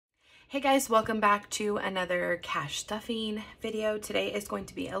Hey guys, welcome back to another cash stuffing video. Today is going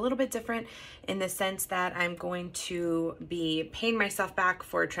to be a little bit different in the sense that I'm going to be paying myself back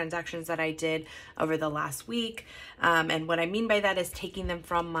for transactions that I did over the last week. And what I mean by that is taking them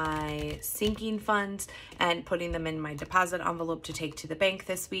from my sinking funds and putting them in my deposit envelope to take to the bank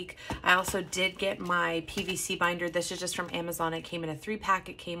this week. I also did get my PVC binder. This is just from Amazon. It came in a 3-pack.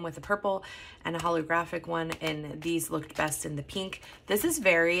 It came with a purple and a holographic one, and these looked best in the pink. This is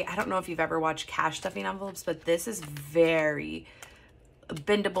very, I don't know if you've ever watched cash stuffing envelopes, but this is very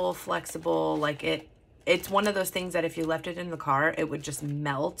bendable, flexible. Like it's one of those things that if you left it in the car, it would just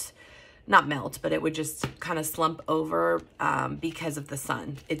melt. Not melt, but it would just kind of slump over because of the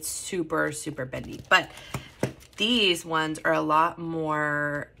sun. It's super, super bendy. But these ones are a lot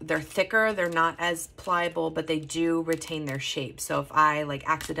more, they're thicker, they're not as pliable, but they do retain their shape. So if I like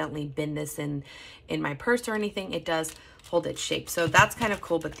accidentally bend this in my purse or anything, it does hold its shape. So that's kind of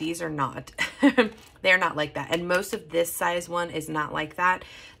cool, but these are not. They're not like that. And most of this size one is not like that.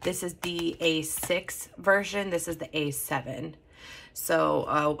 This is the A6 version. This is the A7.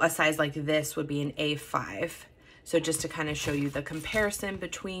 So a size like this would be an A5. So just to kind of show you the comparison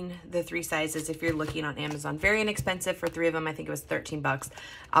between the 3 sizes, if you're looking on Amazon, very inexpensive for 3 of them. I think it was 13 bucks.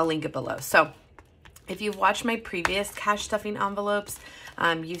 I'll link it below. So if you've watched my previous cash stuffing envelopes,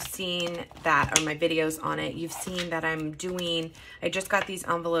 you've seen that, or my videos on it, you've seen that I just got these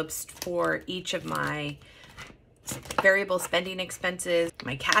envelopes for each of my variable spending expenses,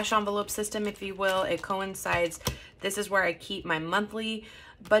 my cash envelope system, if you will. It coincides. This is where I keep my monthly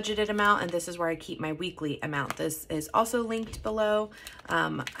budgeted amount, and this is where I keep my weekly amount. This is also linked below.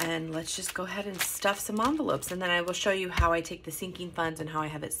 And let's just go ahead and stuff some envelopes, and then I will show you how I take the sinking funds and how I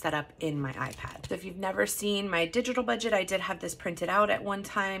have it set up in my iPad. So if you've never seen my digital budget, I did have this printed out at one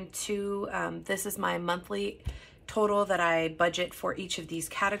time too. This is my monthly total that I budget for each of these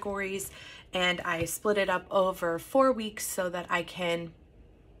categories, and I split it up over 4 weeks so that I can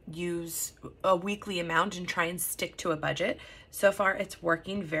use a weekly amount and try and stick to a budget. So far it's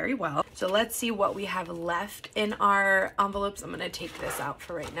working very well. So let's see what we have left in our envelopes. I'm going to take this out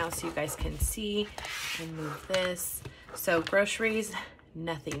for right now so you guys can see and move this. So groceries,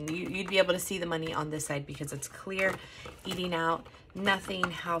 nothing. You'd be able to see the money on this side because it's clear. Eating out, nothing.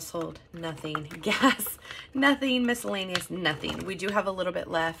 Household, nothing. Gas, nothing. Miscellaneous, nothing. We do have a little bit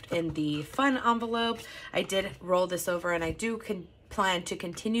left in the fun envelope. I did roll this over, and I do plan to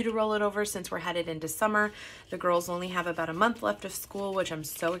continue to roll it over since we're headed into summer. The girls only have about a month left of school, which I'm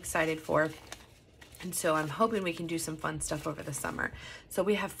so excited for. And so I'm hoping we can do some fun stuff over the summer. So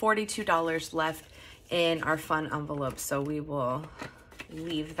we have $42 left in our fun envelope. So we will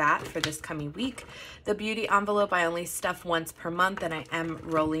leave that for this coming week. The beauty envelope, I only stuff once per month, and I am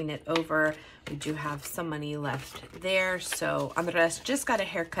rolling it over. We do have some money left there. So Andres just got a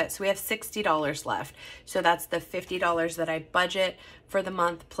haircut, so we have $60 left. So that's the $50 that I budget for the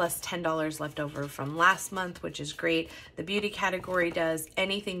month plus $10 left over from last month, which is great. The beauty category does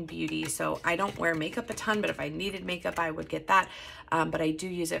anything beauty. So I don't wear makeup a ton, but if I needed makeup, I would get that. But I do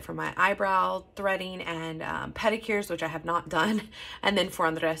use it for my eyebrow threading and pedicures, which I have not done. And then for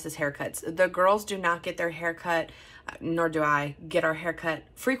Andres' haircuts. The girls do not get their haircut, nor do I get our haircut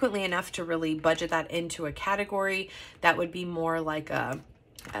frequently enough to really budget that into a category. That would be more like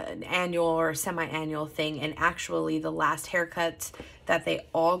an annual or semi-annual thing. And actually the last haircuts that they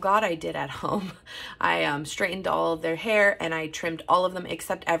all got, I did at home. I straightened all of their hair and I trimmed all of them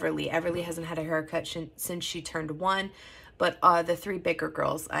except Everly. Everly hasn't had a haircut since she turned 1. But the 3 bigger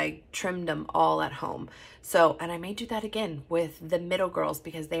girls, I trimmed them all at home. So, and I may do that again with the middle girls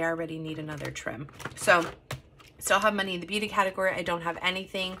because they already need another trim. So, still have money in the beauty category. I don't have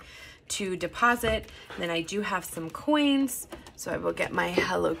anything to deposit. And then I do have some coins. So I will get my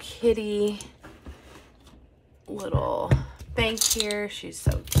Hello Kitty little bank here. She's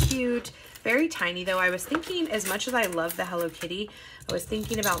so cute. Very tiny though. I was thinking, as much as I love the Hello Kitty, I was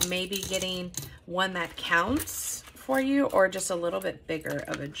thinking about maybe getting one that counts for you, or just a little bit bigger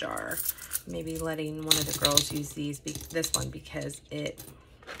of a jar. Maybe letting one of the girls use this one because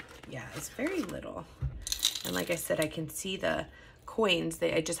it's very little. And like I said, I can see the coins.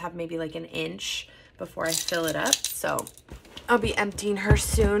 I just have maybe like an inch before I fill it up. So I'll be emptying her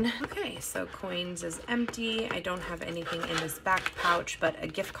soon. Okay, so coins is empty. I don't have anything in this back pouch, but a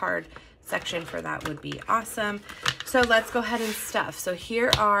gift card section for that would be awesome. So let's go ahead and stuff. So here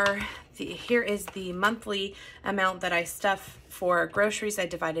is the monthly amount that I stuff for groceries. I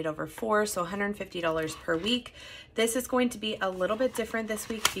divided over 4, so $150 per week. This is going to be a little bit different this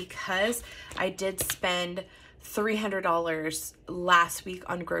week because I did spend $300 last week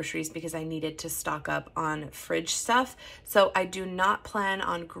on groceries because I needed to stock up on fridge stuff. So I do not plan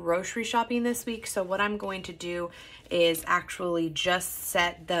on grocery shopping this week. So what I'm going to do is actually just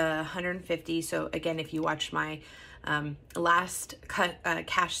set the 150. So again, if you watched my last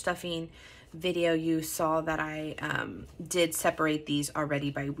cash stuffing video, you saw that I did separate these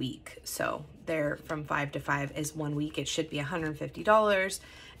already by week. So they're from 5 to 5 is 1 week. It should be $150.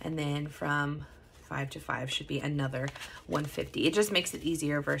 And then from 5 to 5 should be another $150. It just makes it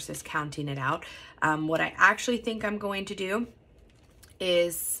easier versus counting it out. What I actually think I'm going to do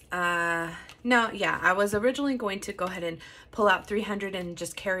is, I was originally going to go ahead and pull out 300 and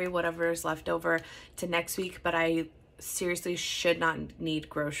just carry whatever is left over to next week, but I seriously should not need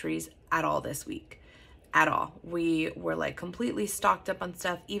groceries at all this week. At all. We were like completely stocked up on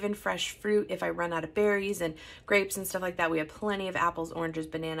stuff, even fresh fruit. If I run out of berries and grapes and stuff like that, we have plenty of apples, oranges,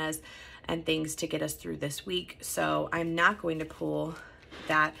 bananas, and things to get us through this week. So I'm not going to pull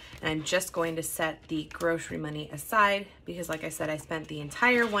that, and I'm just going to set the grocery money aside because, like I said, I spent the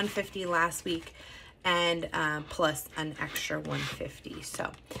entire $150 last week and plus an extra $150.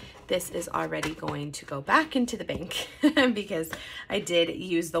 So this is already going to go back into the bank because I did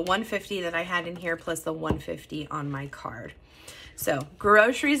use the $150 that I had in here plus the $150 on my card. So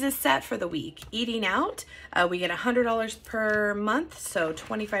groceries is set for the week. Eating out, we get $100 per month, so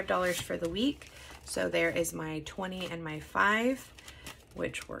 $25 for the week. So there is my 20 and my 5,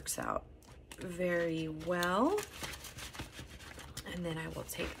 which works out very well. And then I will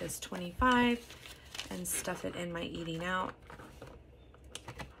take this 25 and stuff it in my eating out,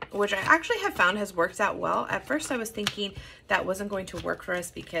 which I actually have found has worked out well. At first I was thinking that wasn't going to work for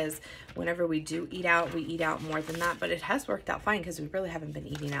us because whenever we do eat out, we eat out more than that, but it has worked out fine because we really haven't been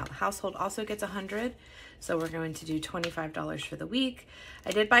eating out. The household also gets 100, so we're going to do $25 for the week.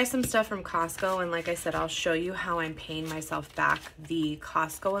 I did buy some stuff from Costco, and like I said, I'll show you how I'm paying myself back the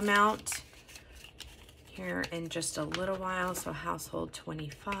Costco amount here in just a little while. So household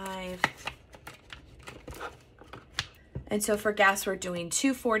 25. And so for gas, we're doing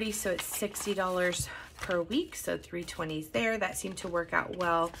 $2.40, so it's $60 per week. So 320s there. That seemed to work out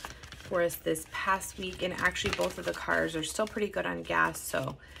well for us this past week. And actually both of the cars are still pretty good on gas,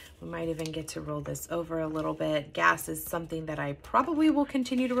 so we might even get to roll this over a little bit. Gas is something that I probably will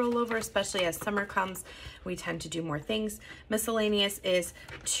continue to roll over, especially as summer comes. We tend to do more things. Miscellaneous is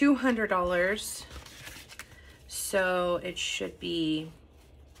 $200. So it should be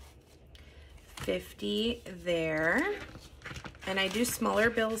 50 there. And I do smaller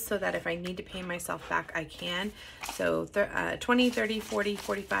bills so that if I need to pay myself back, I can. So 20, 30, 40,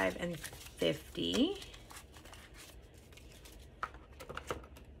 45, and 50.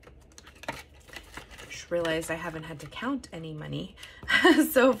 Just realized I haven't had to count any money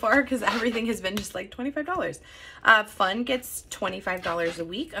so far because everything has been just like $25. Fun gets $25 a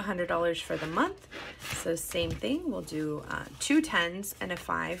week, $100 for the month. So same thing, we'll do 2 10s and a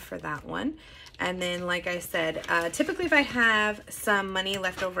 5 for that one. And then, like I said, typically if I have some money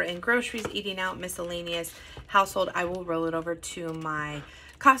left over in groceries, eating out, miscellaneous, household, I will roll it over to my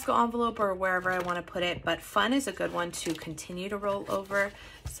Costco envelope or wherever I want to put it. But fun is a good one to continue to roll over.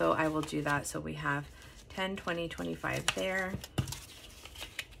 So I will do that. So we have 10, 20, 25 there.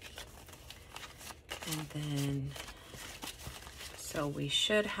 And then, so we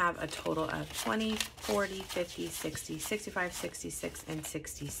should have a total of 20, 40, 50, 60, 65, 66, and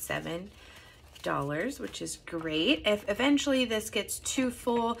 67. Which is great. If eventually this gets too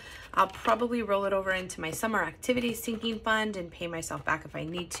full, I'll probably roll it over into my summer activity sinking fund and pay myself back if I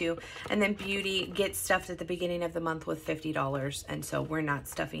need to. And then beauty gets stuffed at the beginning of the month with $50, and so we're not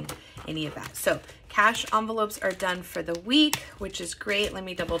stuffing any of that. So cash envelopes are done for the week, which is great. Let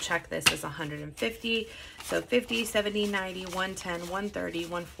me double check. This is 150. So 50, 70, 90, 110, 130,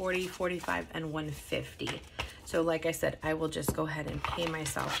 140, 45, and 150. So like I said, I will just go ahead and pay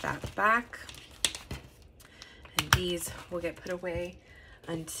myself that back. And these will get put away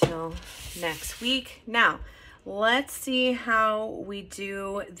until next week. Now, let's see how we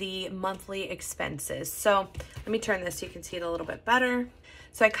do the monthly expenses. So let me turn this so you can see it a little bit better.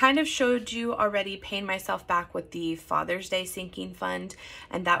 So I kind of showed you already paying myself back with the Father's Day sinking fund,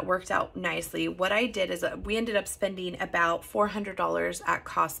 and that worked out nicely. What I did is we ended up spending about $400 at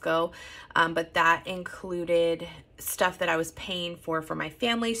Costco, but that included stuff that I was paying for my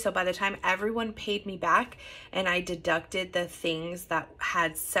family. So by the time everyone paid me back and I deducted the things that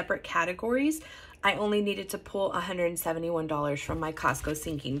had separate categories, I only needed to pull $171 from my Costco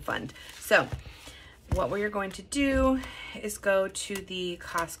sinking fund. So what we're going to do is go to the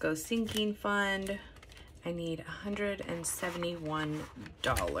Costco sinking fund. I need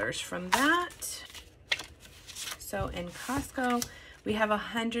 $171 from that. So in Costco, we have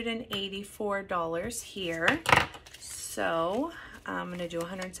 $184 here. So I'm gonna do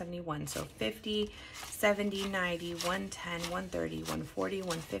 171. So 50, 70, 90, 110, 130, 140,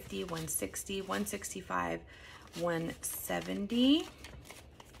 150, 160, 165, 170,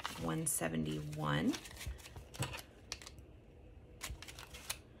 171.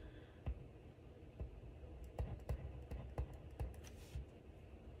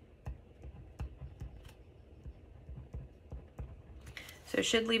 So it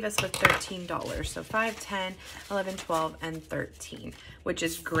should leave us with $13. So 5, 10, 11, 12, and 13, which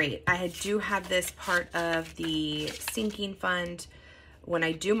is great. I do have this part of the sinking fund. When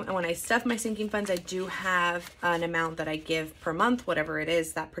I stuff my sinking funds, I do have an amount that I give per month, whatever it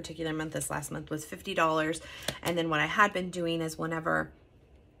is. That particular month, this last month, was $50. And then what I had been doing is whenever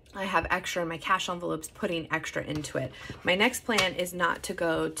I have extra in my cash envelopes, putting extra into it. My next plan is not to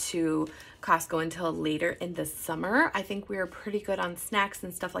go to Costco until later in the summer. I think we are pretty good on snacks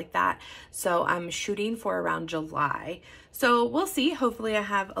and stuff like that. So I'm shooting for around July. So we'll see. Hopefully I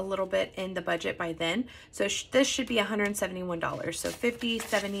have a little bit in the budget by then. So this should be $171. So 50,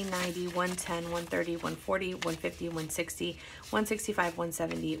 70, 90, 110, 130, 140, 150, 160, 165,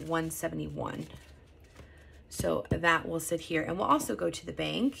 170, 171. So that will sit here, and we'll also go to the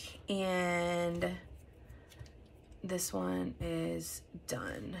bank, and this one is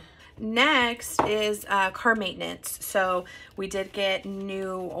done. Next is car maintenance. So we did get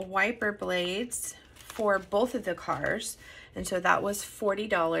new wiper blades for both of the cars, and so that was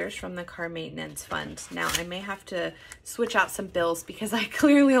 $40 from the car maintenance fund. Now I may have to switch out some bills because I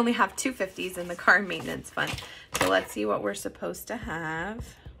clearly only have 250s in the car maintenance fund. So let's see what we're supposed to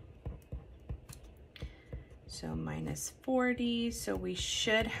have. So minus 40, so we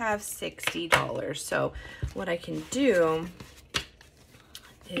should have $60. So what I can do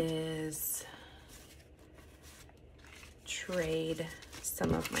is trade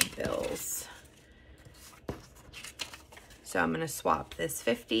some of my bills. So I'm gonna swap this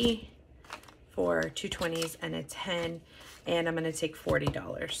 50 for 2 20s and a 10, and I'm gonna take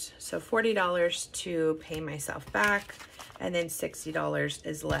 $40. So $40 to pay myself back, and then $60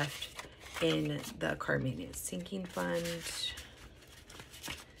 is left in the car maintenance sinking fund.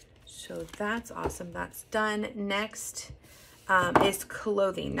 So that's awesome, that's done. Next is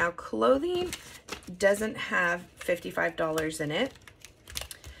clothing. Now clothing doesn't have $55 in it.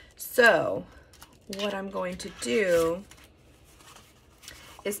 So what I'm going to do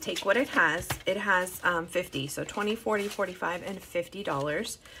is take what it has. It has 50, so 20, 40, 45, and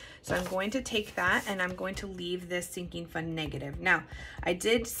 $50. So I'm going to take that and I'm going to leave this sinking fund negative. Now, I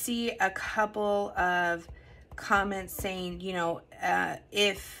did see a couple of comments saying, you know,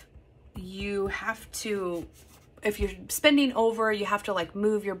 if you're spending over, you have to like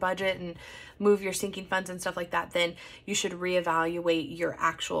move your budget and move your sinking funds and stuff like that, then you should reevaluate your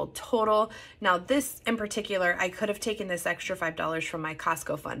actual total. Now this in particular, I could have taken this extra $5 from my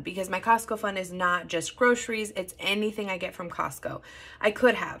Costco fund, because my Costco fund is not just groceries, it's anything I get from Costco. I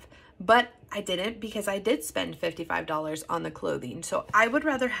could have, but I didn't, because I did spend $55 on the clothing. So I would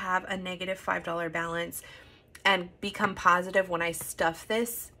rather have a negative $5 balance and become positive when I stuff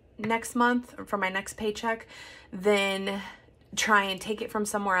this next month or for my next paycheck than try and take it from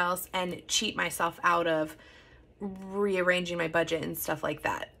somewhere else and cheat myself out of rearranging my budget and stuff like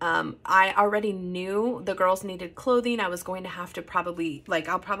that. I already knew the girls needed clothing. I was going to have to probably, like,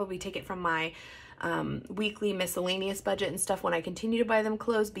 I'll probably take it from my weekly miscellaneous budget and stuff when I continue to buy them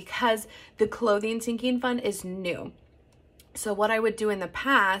clothes, because the clothing sinking fund is new. So what I would do in the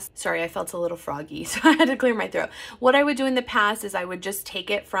past, sorry, I felt a little froggy, so I had to clear my throat. What I would do in the past is I would just take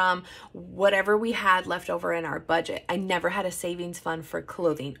it from whatever we had left over in our budget. I never had a savings fund for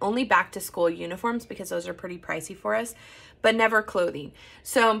clothing, only back to school uniforms, because those are pretty pricey for us, but never clothing.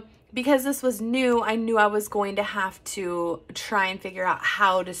 So because this was new, I knew I was going to have to try and figure out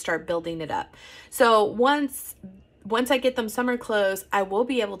how to start building it up. So once I get them summer clothes, I will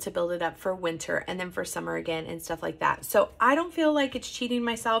be able to build it up for winter and then for summer again and stuff like that. So I don't feel like it's cheating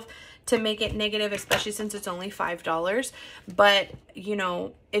myself to make it negative, especially since it's only $5. But, you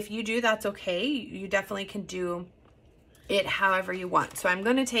know, if you do, that's okay. You definitely can do it however you want. So I'm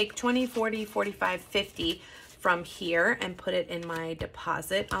going to take 20, 40, 45, 50 from here and put it in my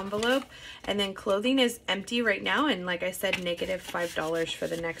deposit envelope. And then clothing is empty right now. And like I said, negative $5 for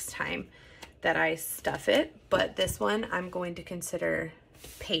the next time that I stuff it, but this one I'm going to consider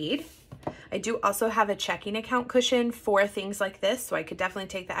paid. I do also have a checking account cushion for things like this, so I could definitely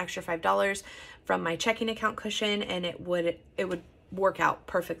take the extra $5 from my checking account cushion and it would work out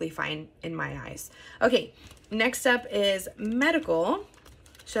perfectly fine in my eyes. Okay, next up is medical.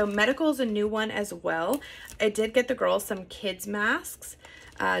 So medical is a new one as well. I did get the girls some kids masks,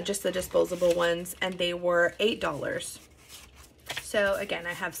 just the disposable ones, and they were $8. So again,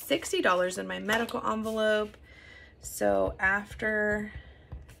 I have $60 in my medical envelope. So after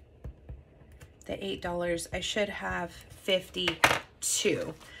the $8, I should have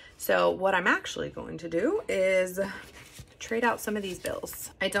 52. So what I'm actually going to do is trade out some of these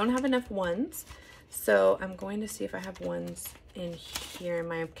bills. I don't have enough ones, so I'm going to see if I have ones in here in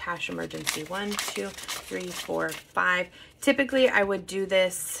my cash emergency. 1, 2, 3, 4, 5. Typically I would do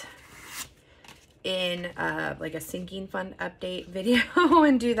this in like a sinking fund update video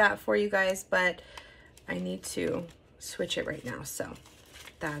and do that for you guys, but I need to switch it right now, so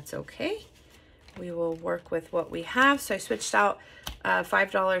that's okay. We will work with what we have. So I switched out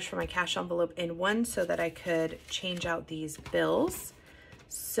 $5 for my cash envelope in one so that I could change out these bills.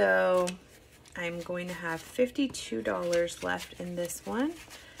 So I'm going to have $52 left in this one.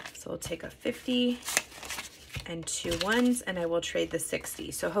 So we'll take a 50 and 2 ones, and I will trade the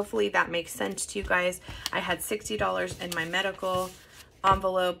 60. So hopefully that makes sense to you guys. I had $60 in my medical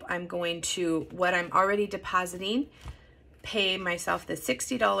envelope. I'm going to, what I'm already depositing, pay myself the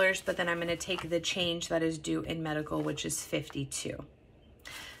 $60, but then I'm going to take the change that is due in medical, which is 52.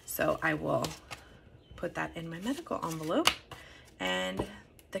 So I will put that in my medical envelope, and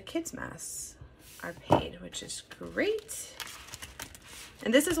the kids masks are paid, which is great.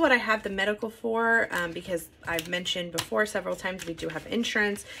 And this is what I have the medical for, because I've mentioned before several times we do have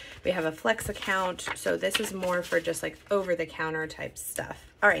insurance. We have a flex account. So this is more for just like over-the-counter type stuff.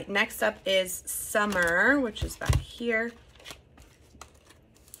 All right, next up is summer, which is back here.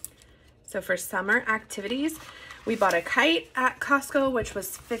 So for summer activities, we bought a kite at Costco, which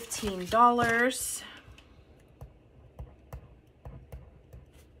was $15.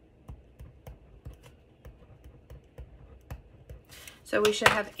 So we should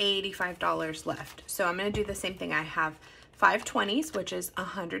have $85 left. So I'm going to do the same thing. I have 5 20s, which is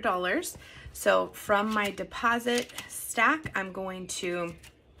 $100. So from my deposit stack, I'm going to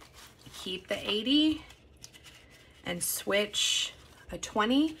keep the 80 and switch a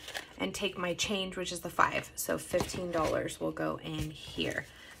 20 and take my change, which is the 5. So $15 will go in here.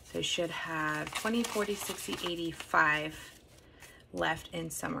 So I should have 20, 40, 60, 85 left in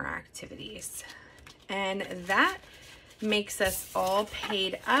summer activities. And that makes us all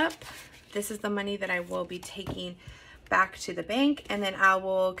paid up. This is the money that I will be taking back to the bank, and then I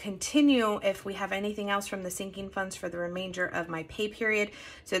will continue if we have anything else from the sinking funds for the remainder of my pay period.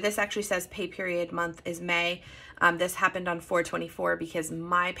 So this actually says pay period month is May. This happened on 4/24 because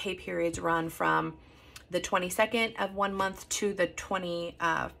my pay periods run from the 22nd of one month to the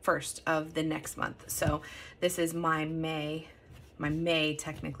 21st of the next month. So this is my May,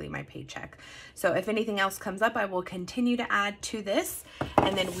 technically my paycheck. So if anything else comes up, I will continue to add to this,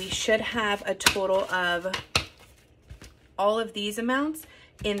 and then we should have a total of all of these amounts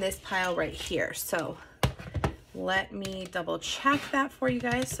in this pile right here. So let me double check that for you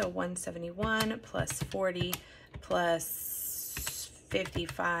guys. So 171 plus 40 plus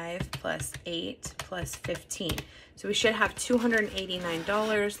 55 plus 8 plus 15. So we should have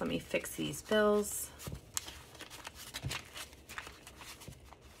 $289. Let me fix these bills.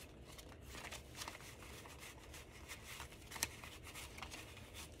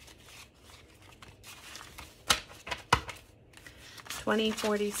 $20,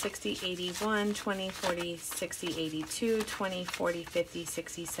 $40, $60, $81, $20, $40, $60, $82, $20, $40, $50,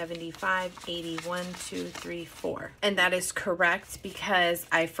 $60, $75, $80, $1, 2, 3, 4. And that is correct because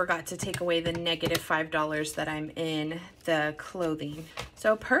I forgot to take away the negative $5 that I'm in the clothing.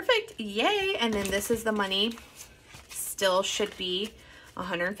 So perfect, yay. And then this is the money, still should be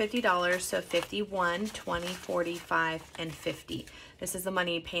 $150, so 51, 20, 45, and 50. This is the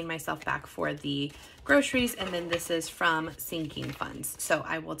money paying myself back for the groceries, and then this is from sinking funds. So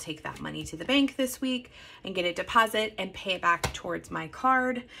I will take that money to the bank this week and get a deposit and pay it back towards my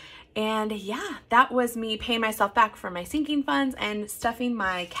card. And yeah, that was me paying myself back for my sinking funds and stuffing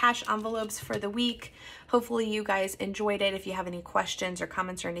my cash envelopes for the week. Hopefully you guys enjoyed it. If you have any questions or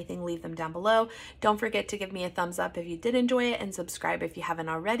comments or anything, leave them down below. Don't forget to give me a thumbs up if you did enjoy it, and subscribe if you haven't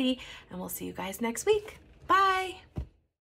already. And we'll see you guys next week. Bye.